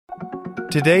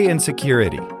Today in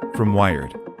Security from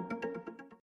Wired.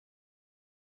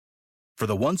 For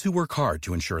the ones who work hard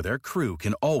to ensure their crew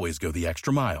can always go the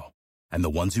extra mile, and the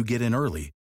ones who get in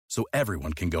early so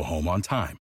everyone can go home on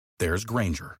time, there's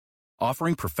Grainger,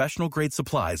 offering professional-grade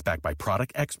supplies backed by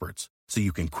product experts so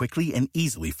you can quickly and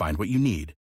easily find what you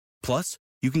need. Plus,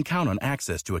 you can count on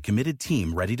access to a committed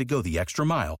team ready to go the extra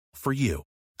mile for you.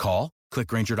 Call, click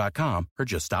Grainger.com, or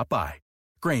just stop by.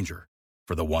 Grainger,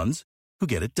 for the ones who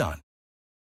get it done.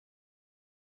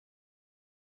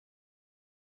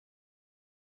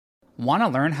 Want to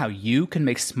learn how you can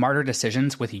make smarter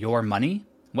decisions with your money?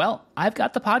 Well, I've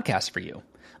got the podcast for you.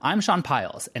 I'm Sean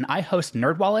Piles, and I host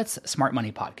NerdWallet's Smart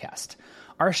Money Podcast.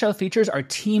 Our show features our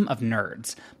team of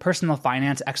nerds, personal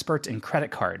finance experts in credit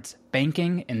cards,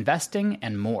 banking, investing,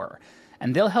 and more.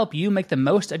 And they'll help you make the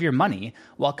most of your money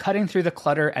while cutting through the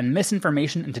clutter and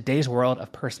misinformation in today's world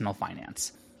of personal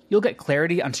finance. You'll get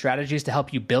clarity on strategies to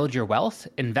help you build your wealth,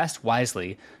 invest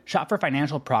wisely, shop for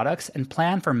financial products, and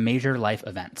plan for major life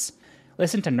events.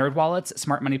 Listen to NerdWallet's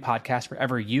Smart Money Podcast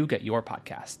wherever you get your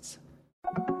podcasts.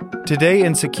 Today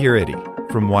in Security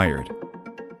from Wired.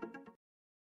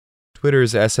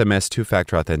 Twitter's SMS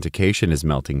two-factor authentication is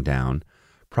melting down.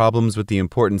 Problems with the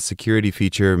important security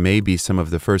feature may be some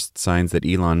of the first signs that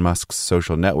Elon Musk's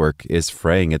social network is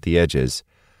fraying at the edges.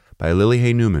 By Lily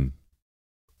Hay Newman.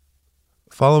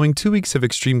 Following 2 weeks of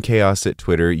extreme chaos at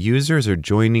Twitter, users are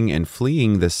joining and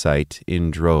fleeing the site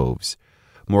in droves.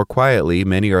 More quietly,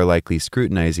 many are likely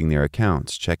scrutinizing their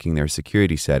accounts, checking their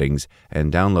security settings,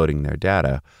 and downloading their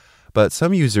data. But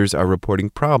some users are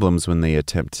reporting problems when they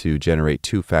attempt to generate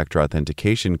two-factor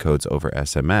authentication codes over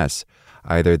SMS.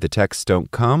 Either the texts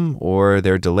don't come or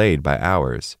they're delayed by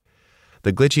hours.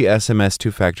 The glitchy SMS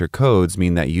two-factor codes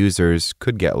mean that users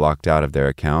could get locked out of their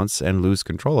accounts and lose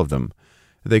control of them.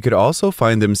 They could also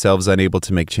find themselves unable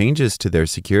to make changes to their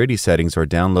security settings or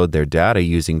download their data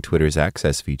using Twitter's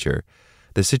access feature.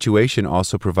 The situation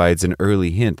also provides an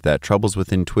early hint that troubles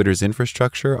within Twitter's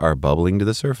infrastructure are bubbling to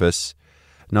the surface.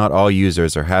 Not all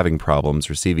users are having problems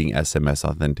receiving SMS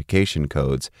authentication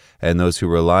codes, and those who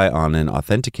rely on an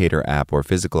authenticator app or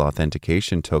physical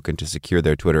authentication token to secure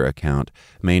their Twitter account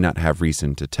may not have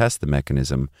reason to test the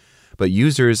mechanism. But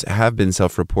users have been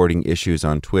self-reporting issues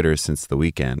on Twitter since the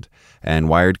weekend, and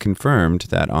Wired confirmed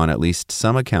that on at least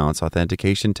some accounts,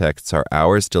 authentication texts are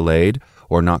hours delayed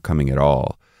or not coming at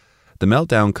all. The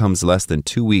meltdown comes less than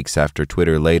 2 weeks after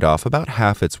Twitter laid off about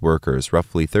half its workers,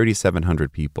 roughly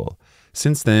 3,700 people.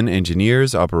 Since then,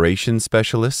 engineers, operations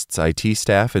specialists, IT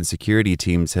staff, and security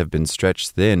teams have been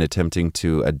stretched thin attempting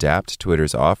to adapt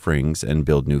Twitter's offerings and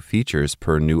build new features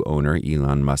per new owner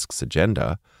Elon Musk's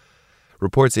agenda.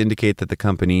 Reports indicate that the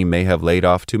company may have laid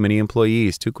off too many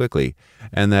employees too quickly,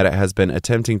 and that it has been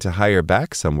attempting to hire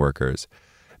back some workers.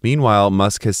 Meanwhile,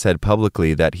 Musk has said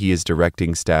publicly that he is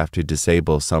directing staff to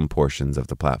disable some portions of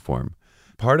the platform.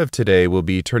 Part of today will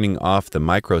be turning off the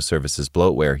microservices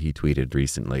bloatware, he tweeted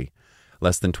recently.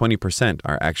 Less than 20%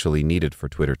 are actually needed for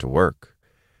Twitter to work.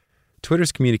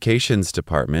 Twitter's communications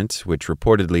department, which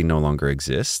reportedly no longer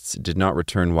exists, did not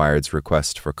return Wired's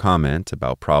request for comment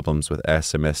about problems with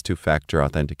SMS two-factor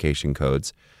authentication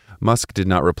codes. Musk did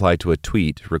not reply to a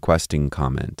tweet requesting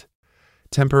comment.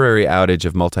 Temporary outage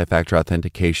of multi-factor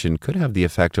authentication could have the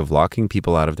effect of locking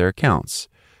people out of their accounts.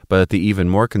 But the even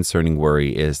more concerning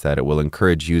worry is that it will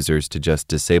encourage users to just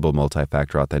disable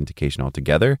multi-factor authentication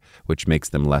altogether, which makes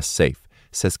them less safe,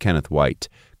 says Kenneth White,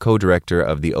 co-director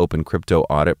of the Open Crypto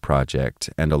Audit Project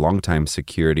and a longtime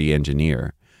security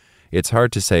engineer. It's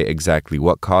hard to say exactly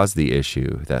what caused the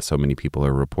issue that so many people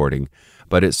are reporting,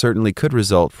 but it certainly could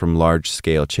result from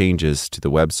large-scale changes to the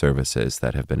web services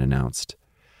that have been announced.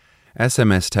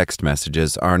 SMS text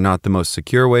messages are not the most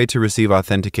secure way to receive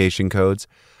authentication codes,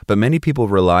 but many people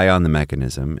rely on the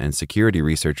mechanism, and security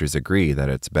researchers agree that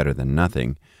it's better than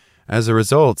nothing. As a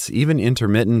result, even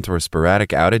intermittent or sporadic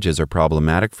outages are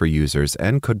problematic for users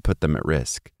and could put them at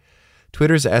risk.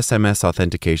 Twitter's SMS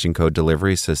authentication code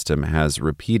delivery system has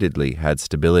repeatedly had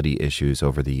stability issues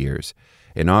over the years.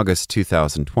 In August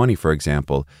 2020, for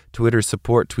example, Twitter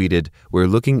support tweeted, "We're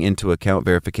looking into account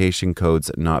verification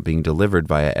codes not being delivered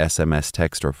via SMS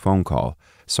text or phone call.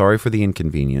 Sorry for the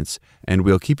inconvenience, and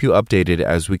we'll keep you updated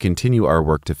as we continue our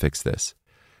work to fix this."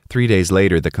 3 days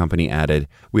later, the company added,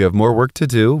 "We have more work to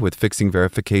do with fixing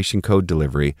verification code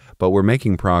delivery, but we're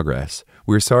making progress.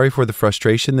 We're sorry for the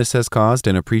frustration this has caused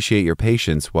and appreciate your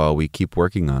patience while we keep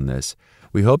working on this.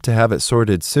 We hope to have it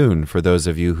sorted soon for those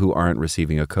of you who aren't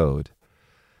receiving a code."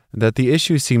 That the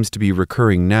issue seems to be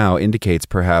recurring now indicates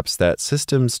perhaps that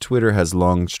systems Twitter has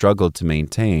long struggled to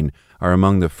maintain are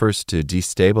among the first to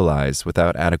destabilize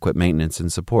without adequate maintenance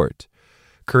and support.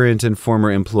 Current and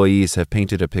former employees have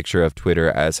painted a picture of Twitter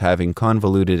as having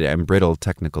convoluted and brittle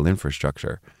technical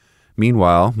infrastructure.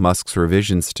 Meanwhile, Musk's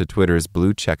revisions to Twitter's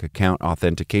blue-check account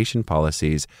authentication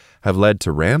policies have led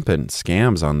to rampant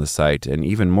scams on the site and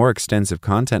even more extensive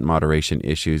content moderation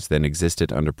issues than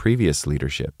existed under previous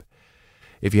leadership.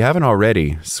 If you haven't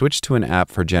already, switch to an app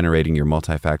for generating your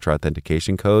multi-factor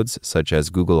authentication codes, such as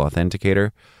Google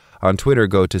Authenticator. On Twitter,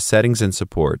 go to Settings and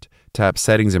Support, tap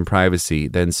Settings and Privacy,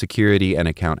 then Security and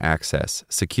Account Access,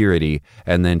 Security,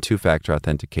 and then Two-Factor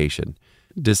Authentication.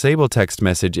 Disable text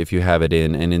message if you have it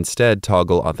in, and instead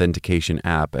toggle Authentication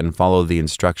app and follow the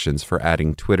instructions for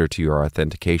adding Twitter to your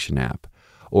authentication app.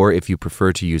 Or if you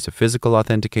prefer to use a physical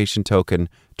authentication token,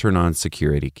 turn on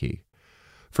Security Key.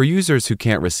 For users who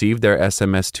can't receive their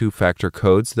SMS two-factor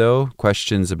codes, though,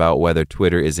 questions about whether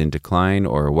Twitter is in decline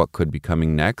or what could be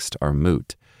coming next are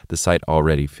moot. The site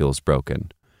already feels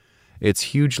broken.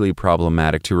 It's hugely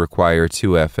problematic to require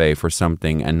 2FA for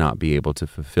something and not be able to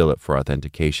fulfill it for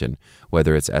authentication,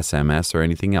 whether it's SMS or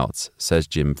anything else, says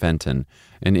Jim Fenton,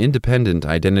 an independent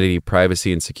identity,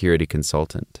 privacy, and security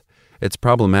consultant. It's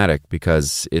problematic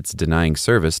because it's denying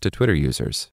service to Twitter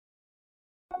users.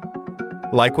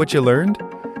 Like what you learned?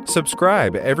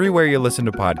 Subscribe everywhere you listen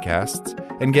to podcasts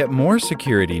and get more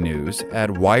security news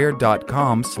at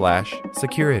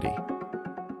wired.com/security.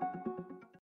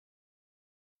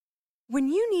 When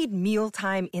you need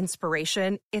mealtime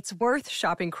inspiration, it's worth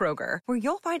shopping Kroger, where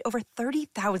you'll find over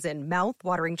 30,000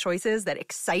 mouth-watering choices that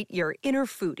excite your inner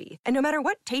foodie. And no matter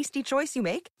what tasty choice you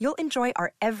make, you'll enjoy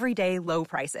our everyday low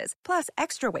prices, plus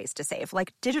extra ways to save,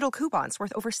 like digital coupons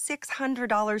worth over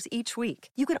 $600 each week.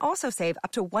 You can also save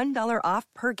up to $1 off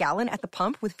per gallon at the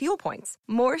pump with fuel points.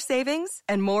 More savings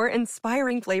and more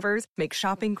inspiring flavors make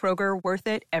shopping Kroger worth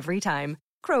it every time.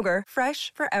 Kroger,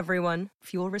 fresh for everyone.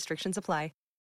 Fuel restrictions apply.